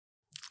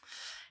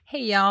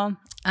Hey, y'all.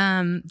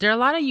 There are a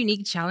lot of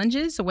unique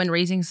challenges when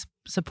raising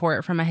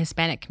support from a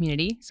Hispanic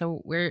community.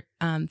 So we're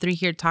three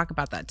here to talk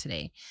about that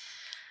today.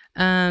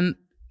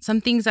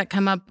 Some things that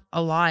come up a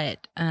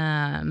lot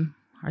are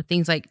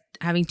things like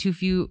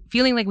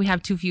feeling like we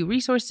have too few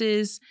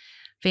resources,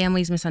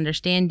 families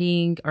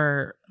misunderstanding,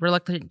 or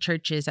reluctant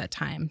churches at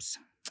times.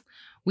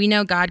 We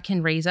know God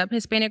can raise up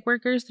Hispanic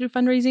workers through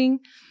fundraising,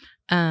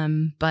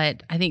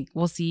 but I think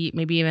we'll see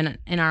maybe even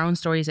in our own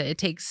stories that it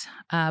takes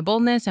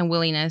boldness and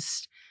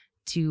willingness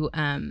to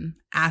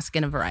ask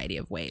in a variety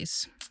of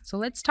ways. So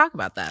let's talk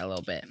about that a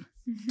little bit.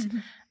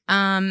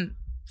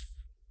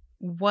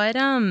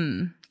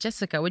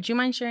 Jessica, would you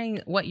mind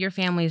sharing what your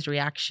family's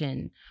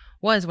reaction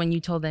was when you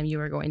told them you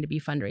were going to be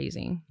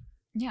fundraising?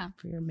 Yeah.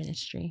 For your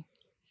ministry.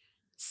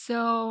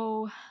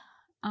 So,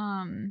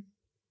 I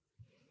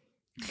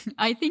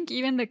think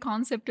even the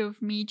concept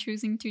of me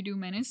choosing to do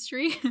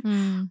ministry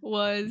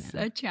was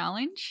a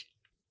challenge.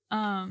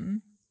 I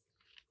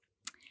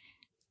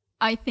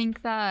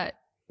think that,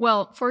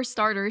 well, for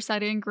starters, I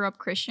didn't grow up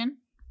Christian.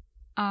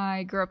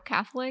 I grew up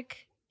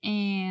Catholic,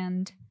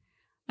 and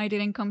I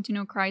didn't come to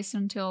know Christ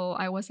until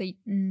I was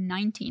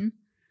 19.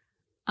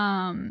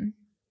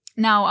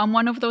 Now, I'm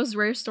one of those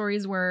rare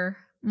stories where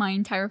my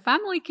entire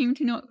family came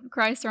to know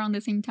Christ around the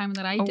same time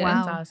that I did.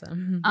 Wow. That's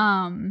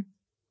awesome.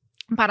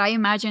 But I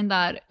imagine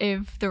that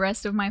if the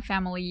rest of my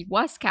family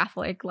was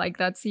Catholic, like,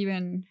 that's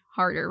even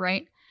harder,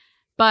 right?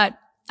 But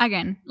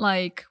again,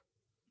 like,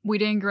 we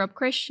didn't grow up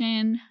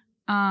Christian.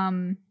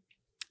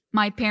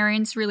 My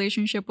parents'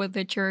 relationship with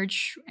the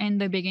church in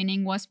the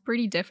beginning was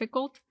pretty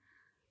difficult.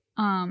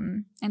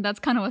 And that's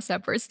kind of a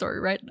separate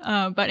story, right?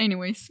 But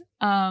anyways,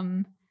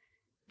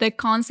 the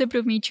concept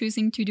of me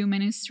choosing to do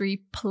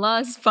ministry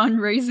plus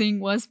fundraising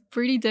was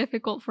pretty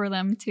difficult for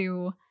them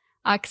to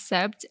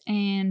accept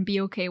and be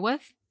okay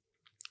with.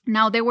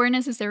 Now, they weren't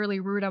necessarily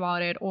rude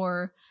about it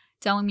or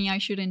telling me I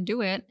shouldn't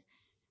do it.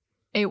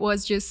 It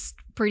was just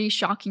pretty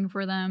shocking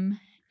for them.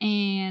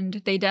 And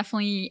they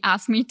definitely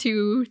asked me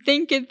to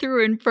think it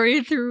through and pray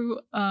it through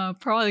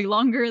probably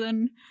longer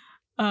than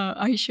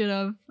I should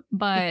have.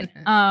 But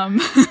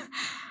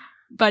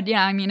but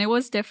yeah, I mean, it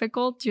was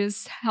difficult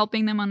just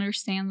helping them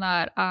understand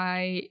that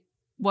I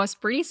was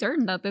pretty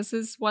certain that this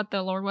is what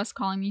the Lord was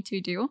calling me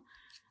to do.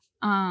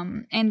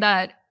 And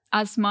that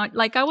as much,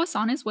 like, I was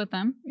honest with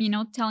them,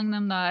 telling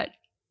them that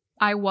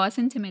I was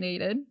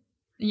intimidated,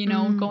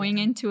 going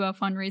into a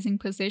fundraising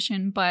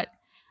position. But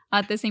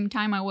at the same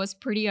time, I was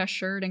pretty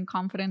assured and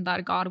confident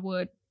that God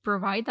would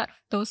provide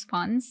those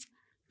funds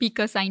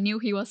because I knew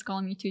He was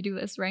calling me to do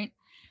this, right?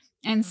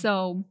 And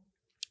so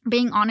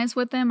being honest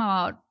with them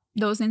about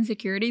those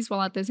insecurities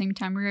while at the same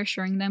time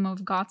reassuring them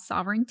of God's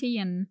sovereignty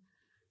and,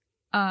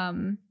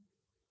 Him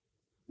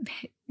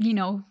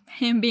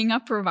being a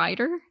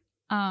provider,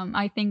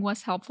 I think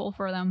was helpful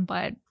for them.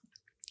 But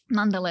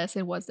nonetheless,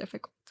 it was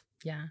difficult.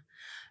 Yeah.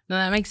 No,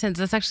 that makes sense.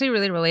 That's actually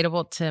really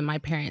relatable to my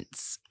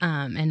parents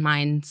and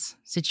mine's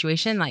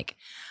situation. Like,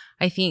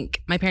 I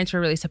think my parents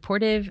were really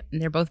supportive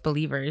and they're both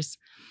believers.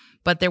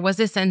 But there was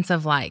this sense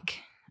of like,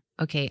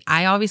 okay,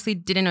 I obviously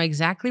didn't know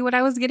exactly what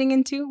I was getting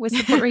into with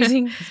support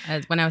raising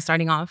when I was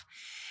starting off.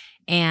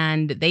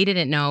 And they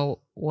didn't know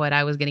what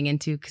I was getting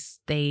into because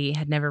they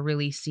had never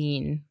really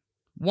seen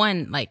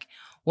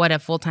what a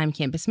full-time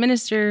campus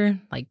minister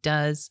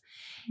does,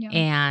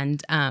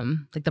 and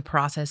the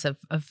process of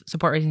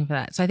support raising for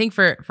that. So I think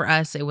for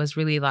us, it was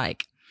really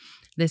like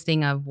this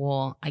thing of,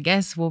 well, I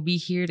guess we'll be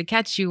here to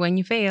catch you when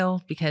you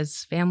fail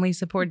because family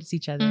supports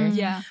each other.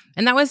 Yeah.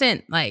 And that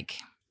wasn't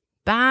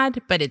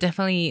bad, but it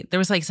definitely, there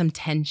was some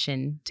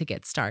tension to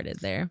get started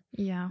there.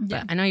 Yeah.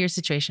 But I know your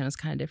situation was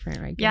kind of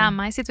different, right? Yeah,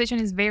 my situation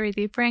is very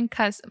different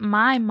because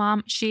my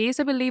mom, she is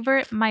a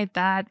believer. My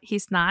dad,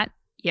 he's not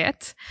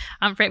yet.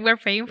 We're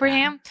praying for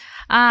him.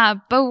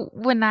 But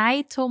when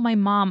I told my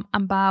mom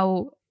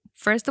about,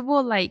 first of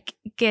all,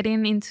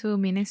 getting into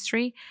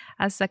ministry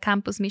as a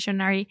campus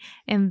missionary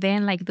and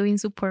then doing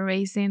support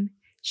raising,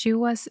 she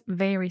was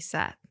very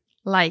sad.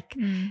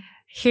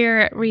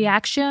 Her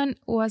reaction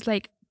was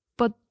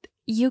but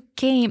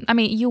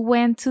you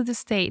went to the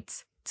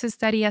States to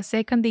study a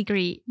second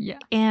degree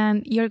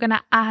and you're going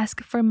to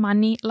ask for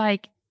money.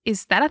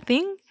 Is that a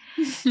thing?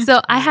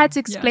 So I had to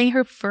explain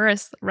her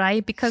first,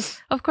 right? Because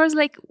of course,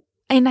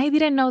 and I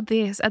didn't know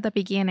this at the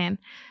beginning.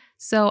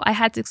 So I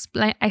had to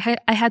explain, I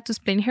had to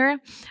explain her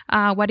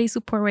what is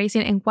support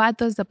raising and what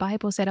does the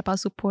Bible say about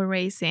support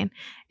raising.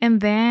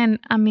 And then,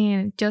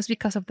 just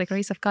because of the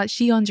grace of God,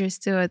 she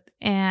understood,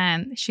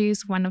 and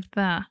she's one of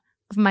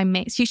my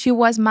mates. She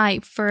was my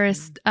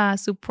first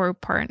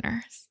support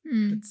partners.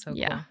 That's so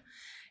cool.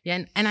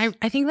 Yeah, and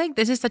I think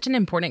this is such an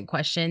important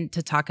question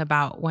to talk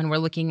about when we're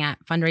looking at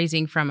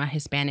fundraising from a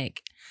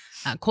Hispanic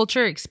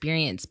culture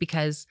experience,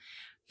 because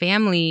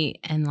family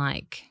and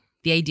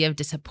the idea of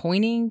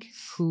disappointing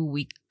who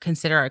we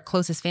consider our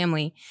closest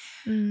family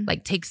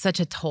takes such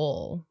a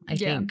toll, I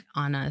think,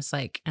 on us.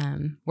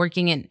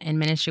 Working in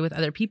ministry with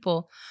other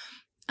people,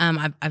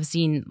 I've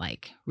seen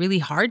really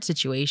hard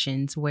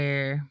situations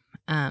where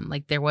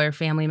Like there were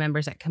family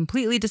members that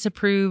completely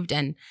disapproved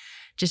and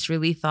just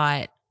really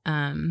thought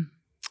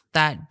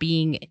that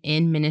being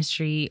in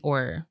ministry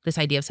or this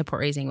idea of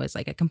support raising was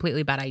like a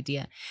completely bad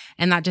idea.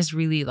 And that just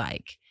really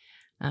like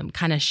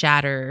kind of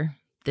shatter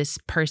this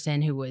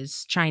person who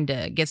was trying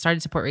to get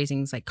started support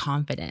raising's like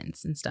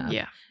confidence and stuff.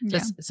 Yeah. So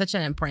it's such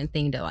an important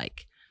thing to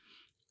like,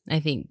 I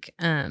think,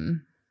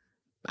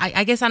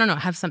 I guess, I don't know,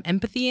 have some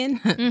empathy in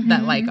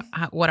that like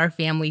what our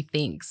family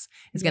thinks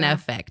is going to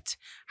affect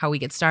how we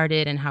get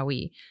started and how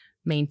we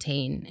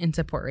maintain in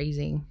support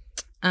raising.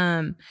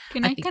 Can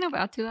I kind of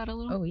add to that a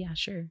little? Oh yeah,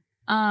 sure.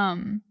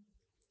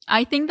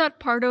 I think that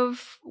part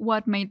of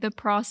what made the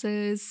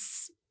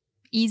process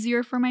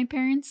easier for my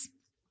parents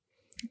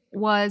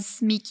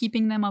was me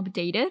keeping them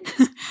updated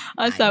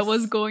as I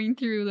was going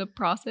through the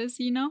process,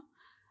 you know?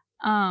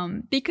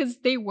 Because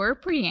they were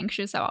pretty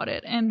anxious about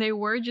it, and they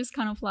were just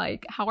kind of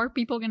like, how are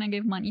people gonna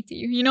give money to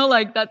you? You know,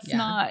 like that's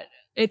not,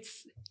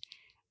 it's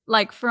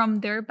like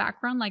from their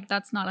background, like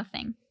that's not a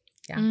thing.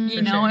 Yeah.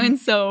 You know, and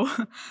so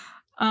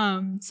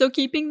so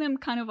keeping them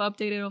kind of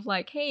updated of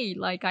like, hey,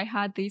 like I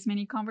had these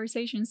many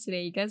conversations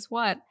today. Guess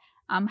what?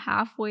 I'm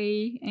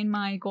halfway in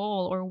my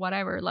goal or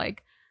whatever.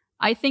 Like,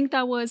 I think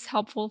that was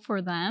helpful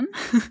for them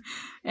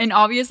and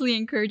obviously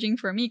encouraging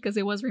for me because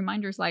it was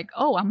reminders like,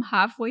 oh, I'm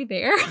halfway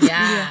there.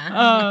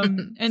 Yeah.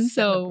 And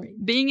so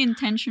being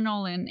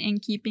intentional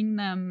and keeping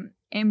them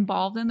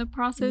involved in the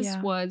process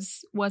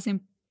was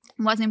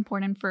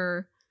important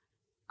for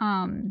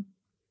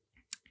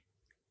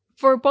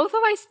both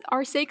of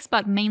our sakes,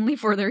 but mainly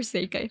for their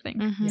sake, I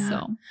think.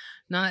 So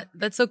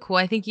that's so cool.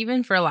 I think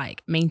even for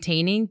like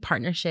maintaining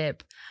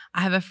partnership,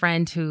 I have a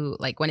friend who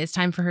like when it's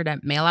time for her to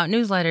mail out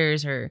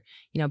newsletters or,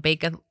 you know,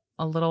 bake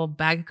a little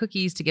bag of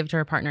cookies to give to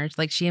her partner, it's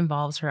like she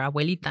involves her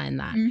abuelita in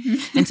that.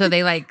 And so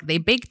they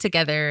bake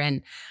together,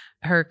 and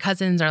her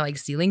cousins are like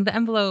sealing the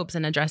envelopes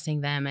and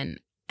addressing them. And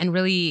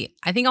really,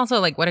 I think also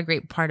like what a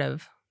great part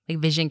of like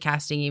vision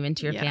casting even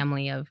to your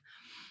family of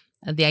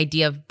the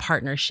idea of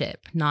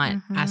partnership, not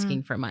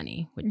asking for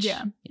money. Which,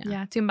 to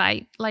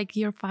invite like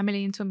your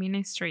family into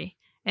ministry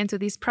and to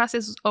this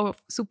process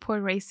of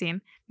support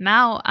raising.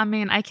 Now, I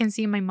mean, I can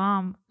see my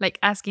mom like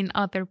asking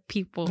other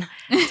people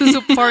to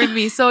support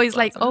me. So it's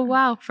like, oh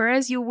wow,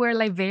 first you were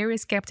like very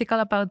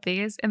skeptical about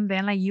this, and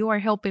then like you are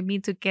helping me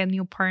to get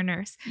new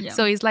partners.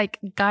 So it's like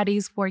God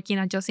is working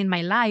not just in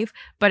my life,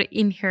 but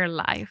in her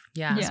life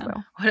as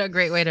well. What a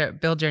great way to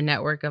build your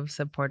network of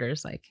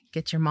supporters. Like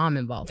get your mom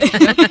involved.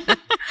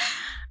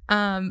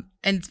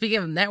 And speaking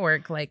of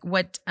network, like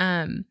what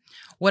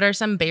are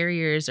some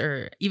barriers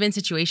or even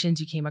situations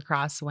you came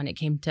across when it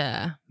came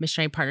to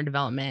missionary partner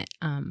development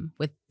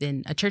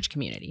within a church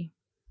community?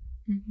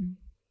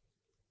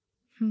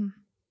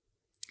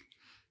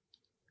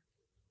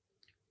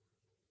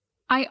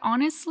 I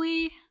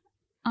honestly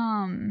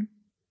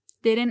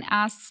didn't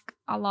ask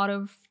a lot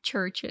of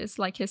churches,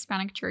 like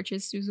Hispanic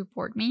churches, to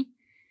support me.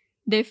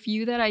 The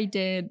few that I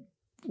did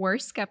were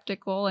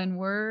skeptical and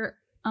were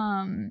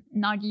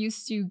not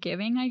used to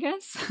giving, I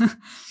guess.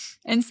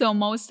 And so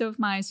most of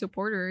my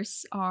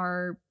supporters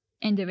are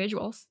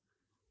individuals.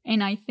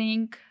 And I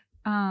think,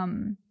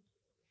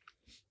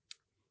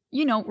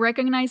 you know,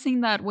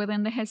 recognizing that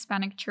within the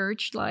Hispanic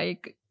church,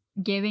 like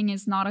giving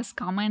is not as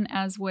common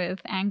as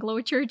with Anglo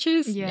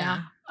churches.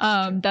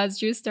 That's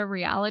just a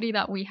reality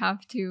that we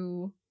have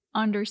to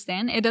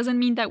understand. It doesn't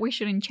mean that we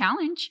shouldn't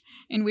challenge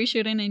and we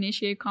shouldn't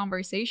initiate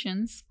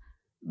conversations,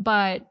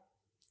 but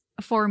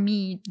for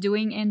me,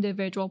 doing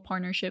individual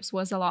partnerships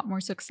was a lot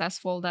more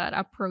successful than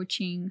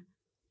approaching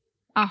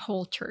a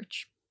whole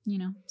church, you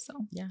know? So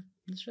yeah,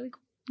 that's really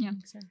cool. Yeah,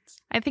 makes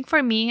sense. I think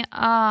for me,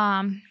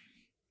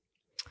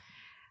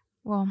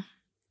 well,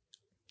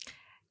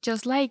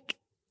 just like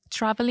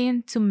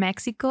traveling to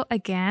Mexico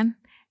again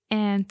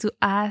and to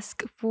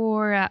ask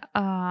for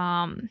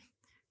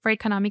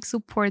economic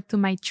support to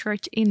my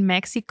church in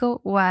Mexico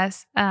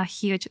was a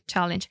huge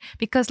challenge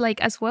because, like,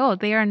 as well,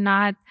 they are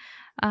not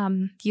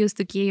used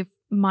to give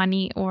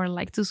money or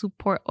like to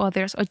support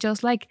others or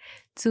just like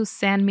to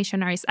send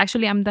missionaries.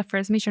 Actually, I'm the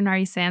first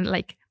missionary sent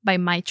like by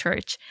my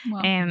church.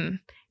 Wow. And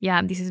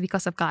yeah, this is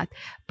because of God.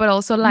 But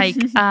also like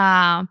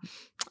to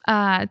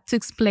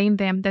explain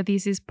them that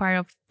this is part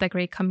of the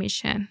Great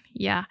Commission.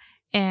 Yeah.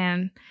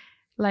 And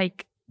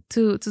like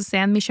to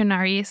send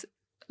missionaries,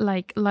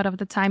 like a lot of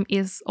the time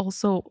is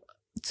also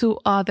to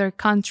other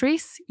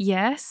countries.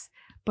 Yes.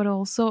 But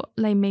also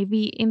like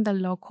maybe in the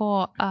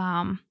local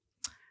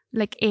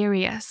like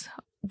areas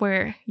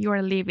where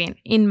you're living.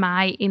 In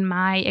my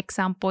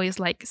example is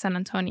like San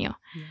Antonio.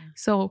 Yeah.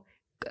 So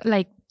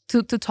like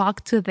to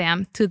talk to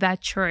them, to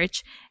that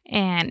church,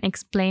 and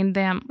explain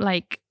them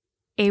like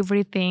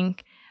everything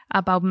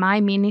about my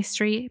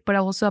ministry, but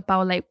also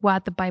about like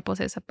what the Bible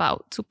says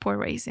about support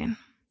raising.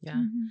 Yeah.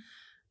 Mm-hmm.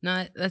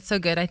 No, that's so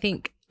good. I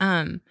think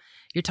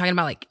you're talking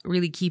about like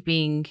really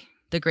keeping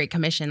the Great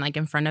Commission like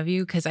in front of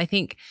you, because I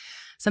think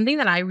something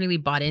that I really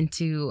bought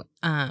into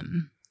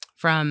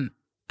from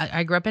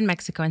I grew up in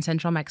Mexico, in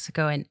central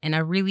Mexico, and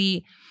a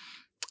really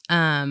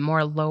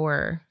more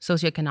lower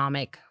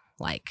socioeconomic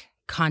like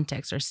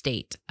context or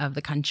state of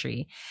the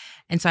country.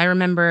 And so I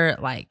remember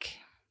like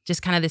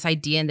just kind of this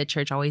idea in the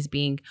church always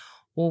being,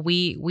 well,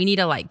 we need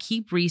to like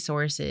keep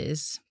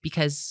resources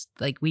because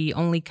like we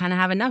only kind of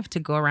have enough to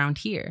go around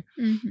here,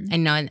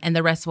 and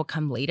the rest will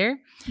come later.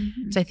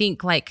 So I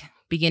think like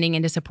beginning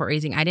into support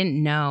raising, I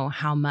didn't know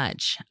how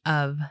much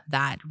of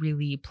that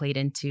really played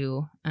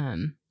into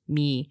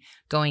me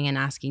going and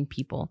asking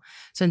people.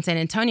 So in San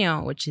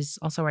Antonio, which is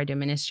also where I do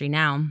ministry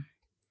now,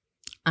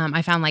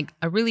 I found like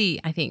a really,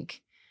 I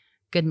think,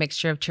 good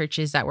mixture of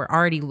churches that were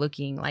already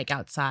looking like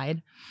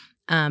outside,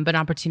 but an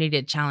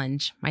opportunity to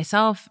challenge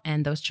myself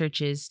and those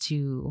churches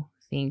to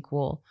think,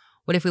 well,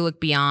 what if we look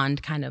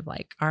beyond kind of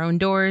like our own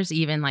doors,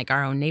 even like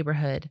our own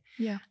neighborhood?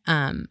 Yeah.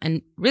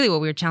 And really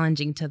what we were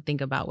challenging to think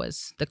about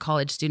was the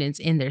college students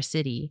in their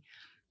city,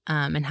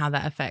 and how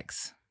that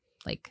affects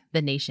like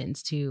the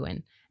nations too,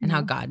 and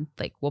how God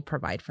like will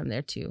provide from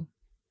there too.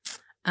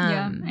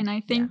 And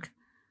I think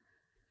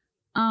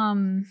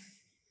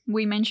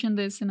we mentioned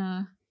this in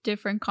a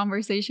different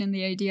conversation,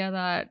 the idea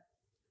that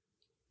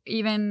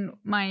even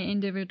my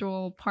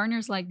individual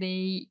partners, like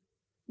they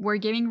were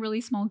giving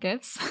really small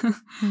gifts.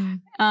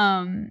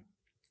 And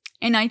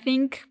I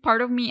think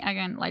part of me,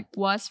 again, like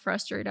was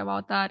frustrated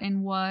about that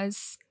and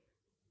was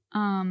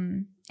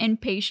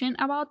impatient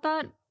about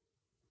that,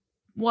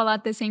 while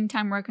at the same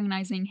time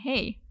recognizing,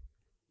 hey,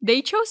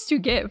 they chose to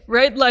give,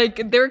 right?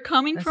 Like they're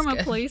coming from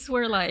a place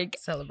where like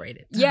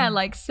celebrated. Yeah,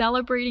 like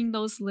celebrating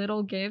those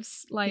little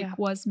gifts like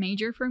was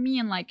major for me,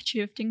 and like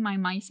shifting my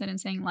mindset and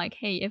saying like,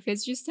 hey, if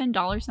it's just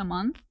 $10 a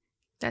month,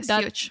 that's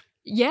huge.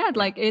 Yeah,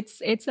 like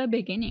it's a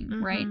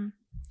beginning, right?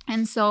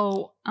 And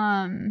so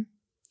I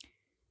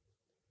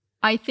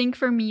think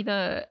for me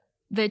the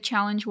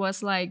challenge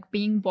was like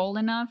being bold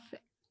enough,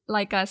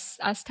 like as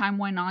time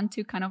went on,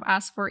 to kind of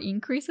ask for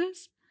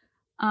increases.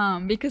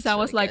 Because I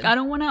was like, I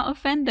don't want to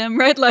offend them,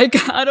 right? Like,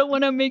 I don't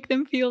want to make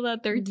them feel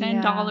that their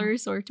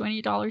 $10 or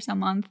 $20 a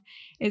month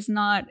is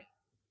not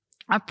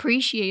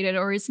appreciated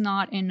or is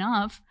not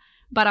enough.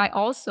 But I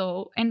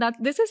also, and that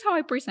this is how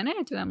I presented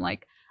it to them.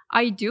 Like,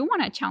 I do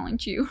want to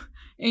challenge you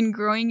in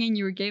growing in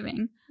your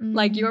giving.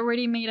 Like, you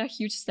already made a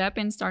huge step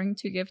in starting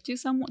to give to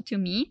someone, to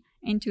me,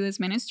 into this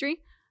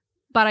ministry.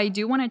 But I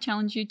do want to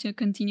challenge you to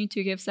continue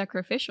to give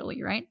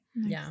sacrificially, right?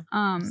 Yeah.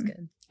 That's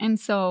good. And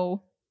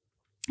so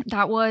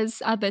that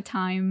was at the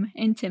time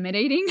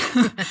intimidating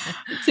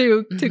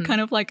to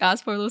kind of like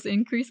ask for those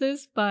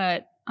increases,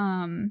 but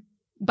I'm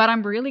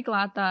really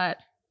glad that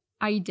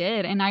I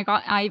did, and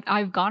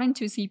I've gotten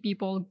to see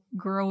people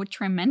grow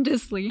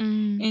tremendously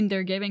in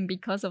their giving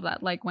because of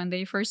that. Like when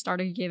they first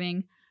started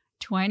giving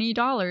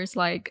 $20,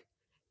 like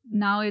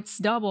now it's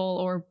double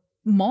or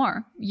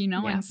more, you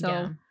know. And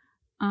so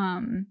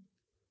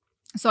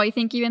so I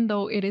think even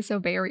though it is a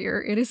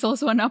barrier, it is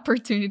also an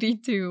opportunity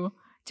to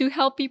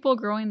help people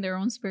grow in their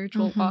own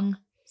spiritual walk.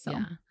 So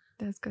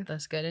that's good.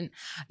 That's good. And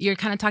you're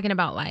kind of talking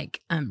about like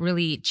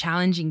really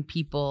challenging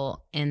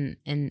people and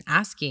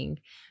asking.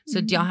 So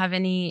do y'all have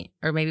any,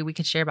 or maybe we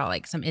could share about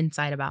like some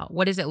insight about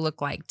what does it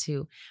look like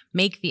to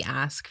make the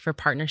ask for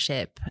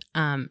partnership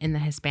in the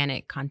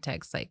Hispanic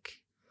context? Like,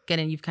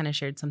 again, you've kind of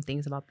shared some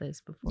things about this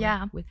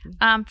before with me.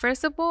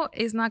 First of all,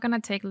 it's not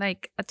gonna take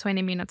like a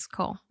 20 minutes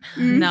call.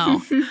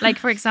 No. Like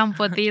for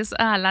example, this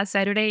last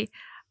Saturday,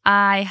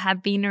 I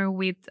had dinner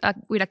with a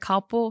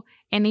couple,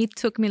 and it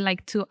took me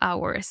like 2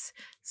 hours.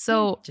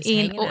 So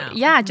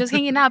just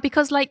hanging out,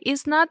 because like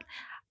it's not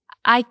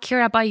I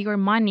care about your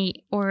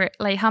money or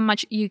like how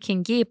much you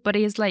can give, but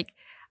it's like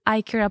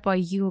I care about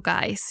you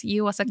guys,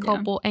 you as a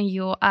couple and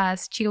you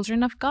as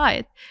children of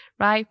God,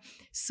 right?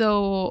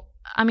 So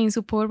I mean,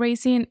 support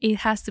raising, it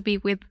has to be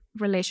with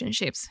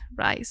relationships,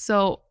 right?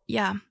 So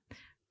yeah,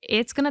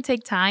 it's gonna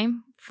take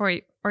time for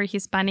our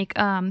Hispanic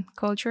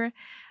culture.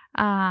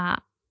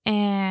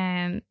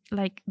 And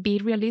like be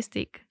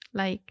realistic.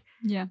 Like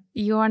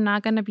you are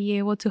not gonna be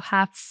able to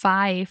have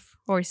 5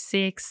 or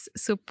 6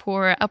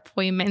 support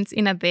appointments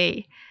in a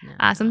day.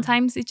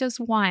 Sometimes it's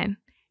just one.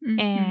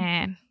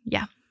 And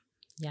yeah.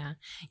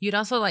 You'd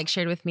also like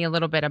shared with me a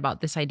little bit about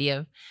this idea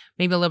of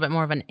maybe a little bit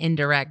more of an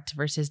indirect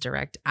versus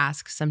direct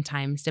ask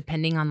sometimes,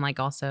 depending on like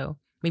also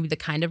maybe the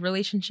kind of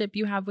relationship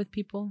you have with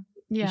people.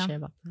 Can you share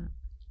about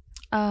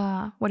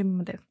that? What do you mean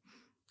with it?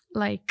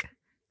 Like,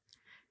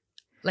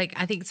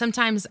 I think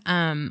sometimes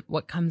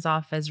what comes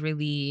off as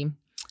really,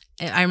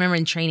 I remember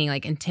in training,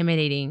 like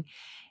intimidating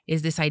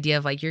is this idea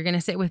of like, you're going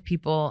to sit with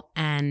people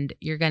and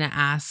you're going to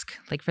ask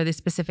like for this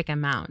specific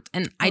amount.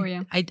 And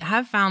I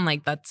have found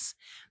like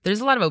there's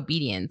a lot of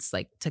obedience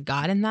like to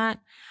God in that,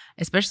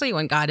 especially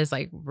when God is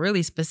like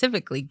really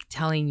specifically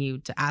telling you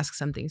to ask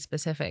something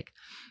specific.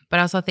 But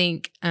I also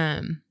think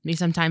maybe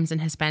sometimes in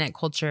Hispanic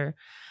culture,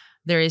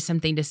 there is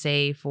something to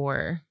say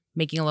for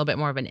making a little bit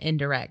more of an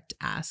indirect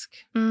ask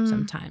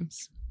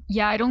sometimes.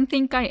 Yeah, I don't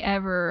think I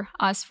ever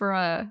asked for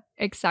a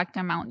exact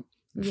amount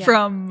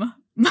from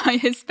my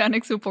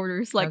Hispanic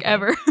supporters, like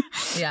ever.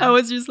 I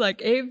was just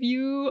like, if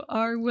you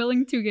are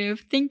willing to give,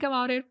 think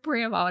about it,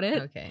 pray about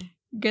it,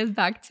 get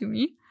back to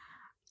me.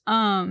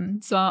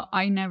 So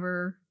I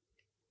never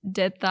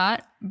did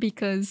that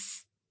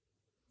because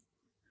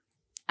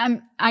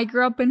I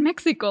grew up in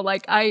Mexico.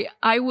 Like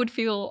I would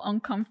feel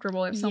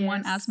uncomfortable if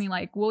someone asked me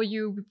like, will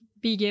you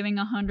be giving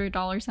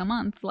 $100 a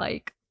month?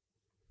 Like,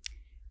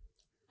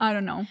 I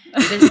don't know.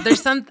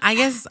 there's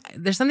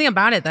something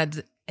about it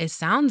that it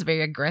sounds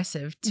very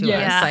aggressive to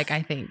us. Like,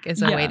 I think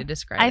is a way to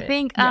describe it. I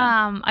think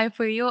I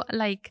feel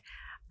like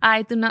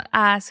I do not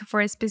ask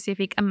for a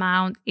specific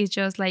amount. It's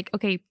just like,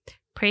 okay,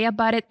 pray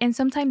about it. And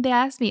sometimes they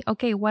ask me,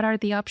 okay, what are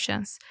the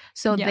options?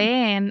 So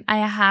then I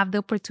have the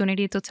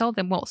opportunity to tell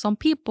them, well, some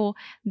people,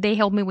 they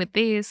help me with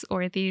this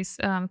or this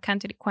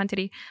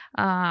quantity,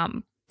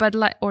 but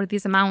like, or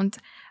this amount.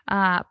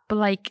 But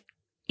like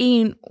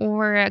in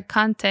our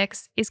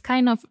context, it's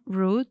kind of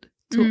rude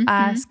to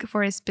ask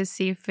for a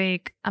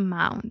specific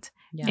amount.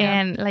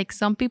 And like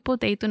some people,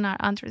 they do not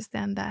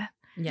understand that.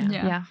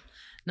 Yeah.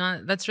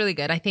 No, that's really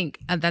good. I think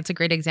that's a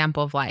great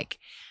example of like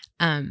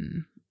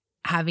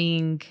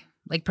having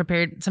like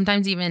prepared,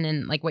 sometimes even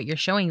in like what you're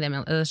showing them,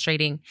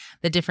 illustrating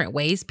the different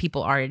ways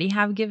people already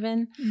have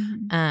given.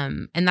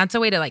 And that's a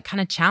way to like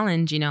kind of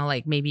challenge, you know,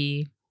 like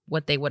maybe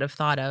what they would have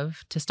thought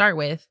of to start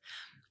with.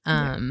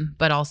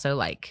 But also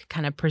like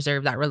kind of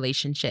preserve that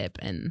relationship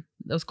and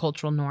those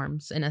cultural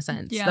norms in a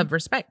sense of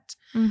respect.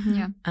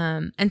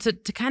 And so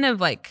to kind of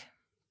like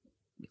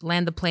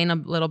land the plane a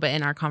little bit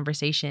in our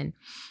conversation,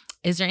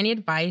 is there any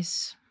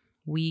advice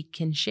we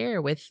can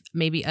share with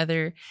maybe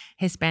other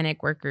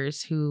Hispanic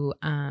workers who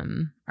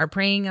are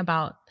praying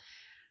about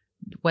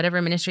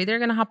whatever ministry they're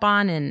going to hop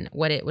on and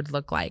what it would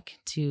look like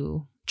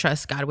to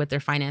trust God with their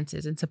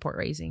finances and support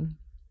raising?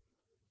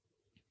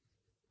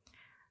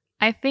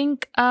 I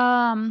think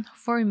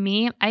for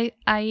me, I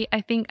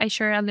think I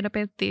share a little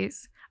bit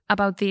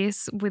about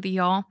this with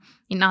y'all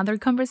in other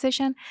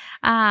conversation.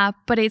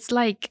 But it's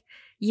like,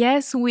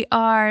 yes, we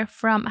are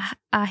from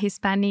a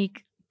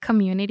Hispanic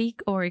community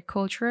or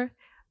culture,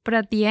 but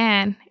at the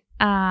end,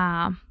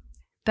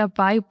 the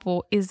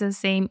Bible is the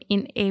same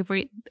in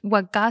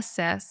what God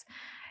says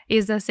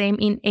is the same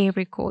in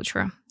every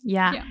culture.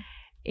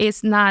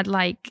 It's not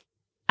like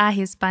a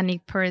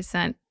Hispanic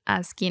person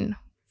asking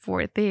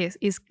for this,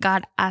 is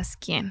God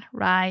asking,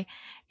 right?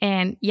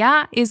 And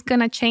it's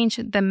gonna change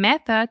the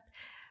method,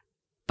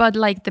 but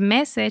like the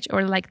message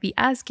or like the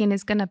asking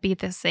is gonna be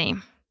the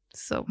same.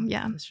 So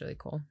that's really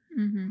cool.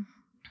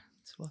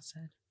 That's well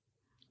said.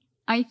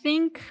 I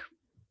think,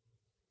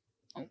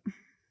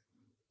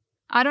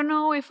 I don't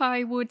know if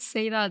I would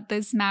say that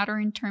this matter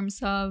in terms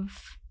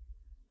of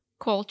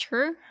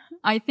culture.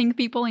 I think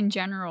people in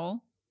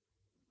general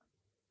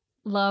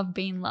love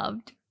being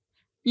loved.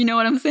 You know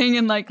what I'm saying?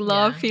 And like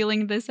love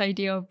feeling this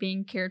idea of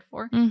being cared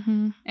for.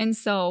 And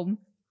so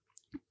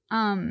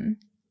I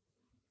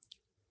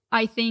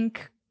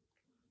think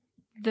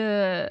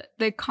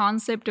the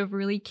concept of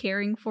really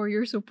caring for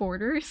your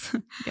supporters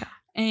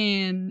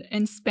and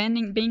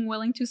being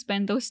willing to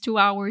spend those 2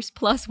 hours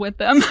plus with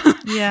them,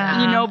 you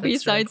know,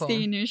 besides really cool.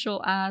 The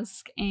initial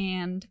ask,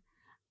 and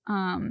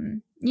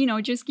you know,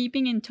 just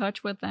keeping in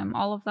touch with them,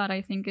 all of that,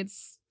 I think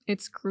it's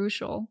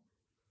crucial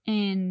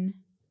in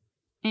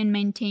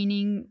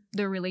maintaining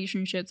the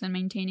relationships and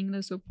maintaining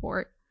the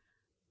support.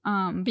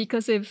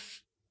 Because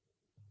if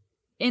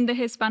in the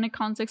Hispanic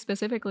context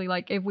specifically,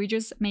 like if we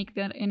just make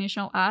that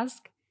initial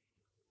ask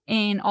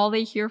and all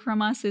they hear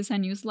from us is a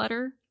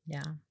newsletter,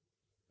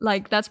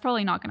 like that's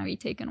probably not going to be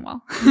taken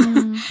well.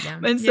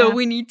 And so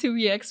we need to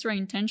be extra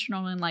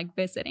intentional in like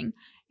visiting,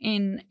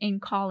 in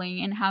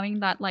calling, and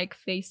having that like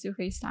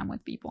face-to-face time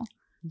with people.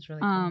 That's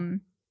really cool.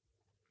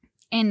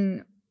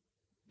 And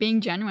being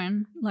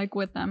genuine like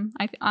with them.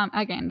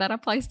 Again, that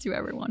applies to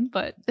everyone,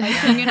 but I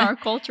think in our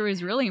culture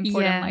is really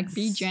important. Like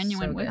be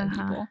genuine with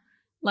people.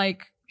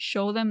 Like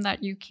show them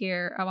that you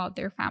care about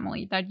their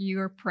family, that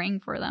you're praying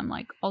for them.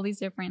 Like all these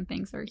different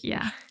things are huge.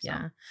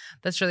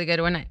 That's really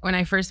good. When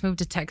I first moved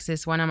to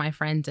Texas, one of my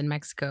friends in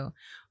Mexico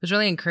was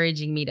really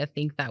encouraging me to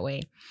think that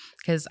way,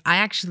 because I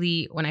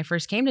actually, when I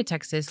first came to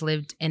Texas,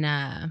 lived in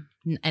a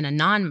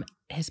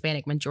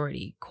non-Hispanic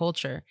majority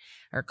culture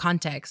or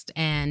context,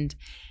 and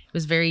it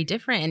was very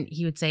different. And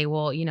he would say,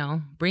 well, you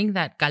know, bring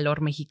that calor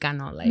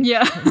mexicano,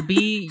 like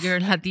be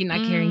your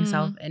Latina caring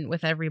self and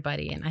with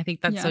everybody. And I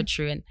think that's so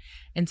true. And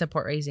in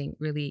support raising,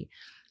 really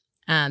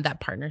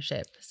that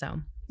partnership. So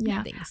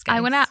thanks,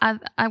 guys.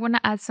 I wanna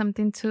add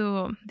something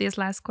to this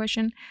last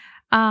question.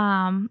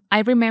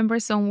 I remember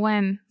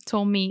someone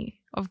told me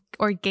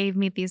or gave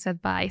me this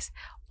advice: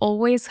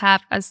 always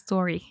have a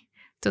story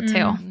to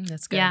tell.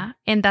 That's good. Yeah,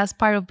 and that's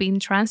part of being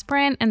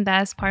transparent, and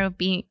that's part of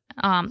being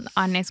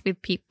honest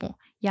with people.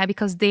 Yeah,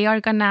 because they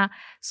are gonna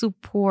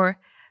support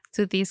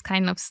to these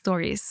kind of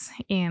stories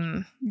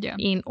in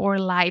our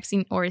lives,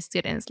 in our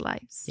students'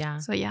 lives.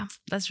 So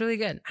that's really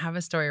good. Have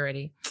a story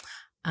ready.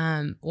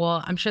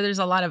 Well, I'm sure there's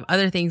a lot of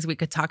other things we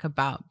could talk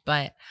about,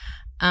 but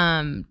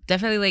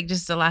definitely like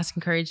just the last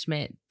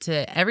encouragement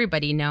to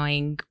everybody,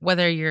 knowing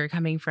whether you're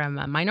coming from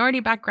a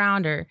minority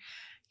background or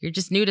you're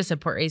just new to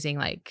support raising,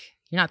 like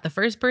you're not the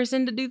first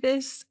person to do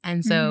this.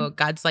 And so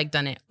God's like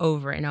done it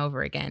over and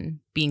over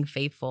again, being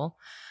faithful.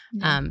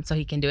 Yeah. so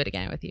he can do it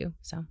again with you.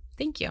 So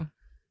thank you.